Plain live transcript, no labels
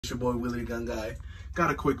It's your boy Willie the Gun Guy. Got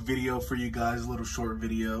a quick video for you guys, a little short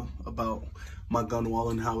video about my gun wall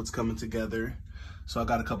and how it's coming together. So I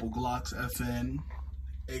got a couple Glocks FN,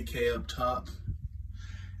 AK up top,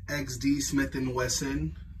 XD Smith &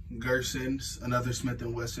 Wesson, Gerson's, another Smith &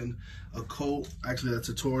 Wesson, a Colt, actually that's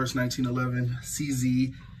a Taurus 1911,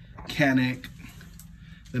 CZ, Canic.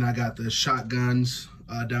 Then I got the shotguns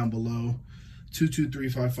down below,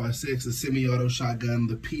 223-556, a semi-auto shotgun,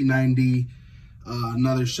 the P90,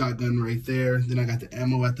 another shotgun right there. Then I got the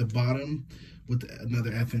ammo at the bottom with another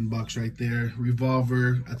FN box right there.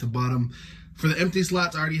 Revolver at the bottom. For the empty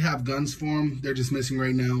slots, I already have guns for them. They're just missing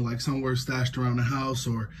right now, like somewhere stashed around the house,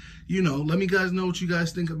 or, you know, let me guys know what you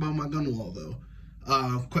guys think about my gun wall, though.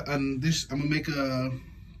 I'm gonna make a,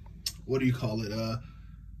 what do you call it,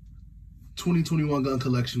 2021 gun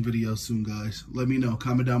collection video soon, guys. Let me know.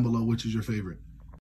 Comment down below which is your favorite.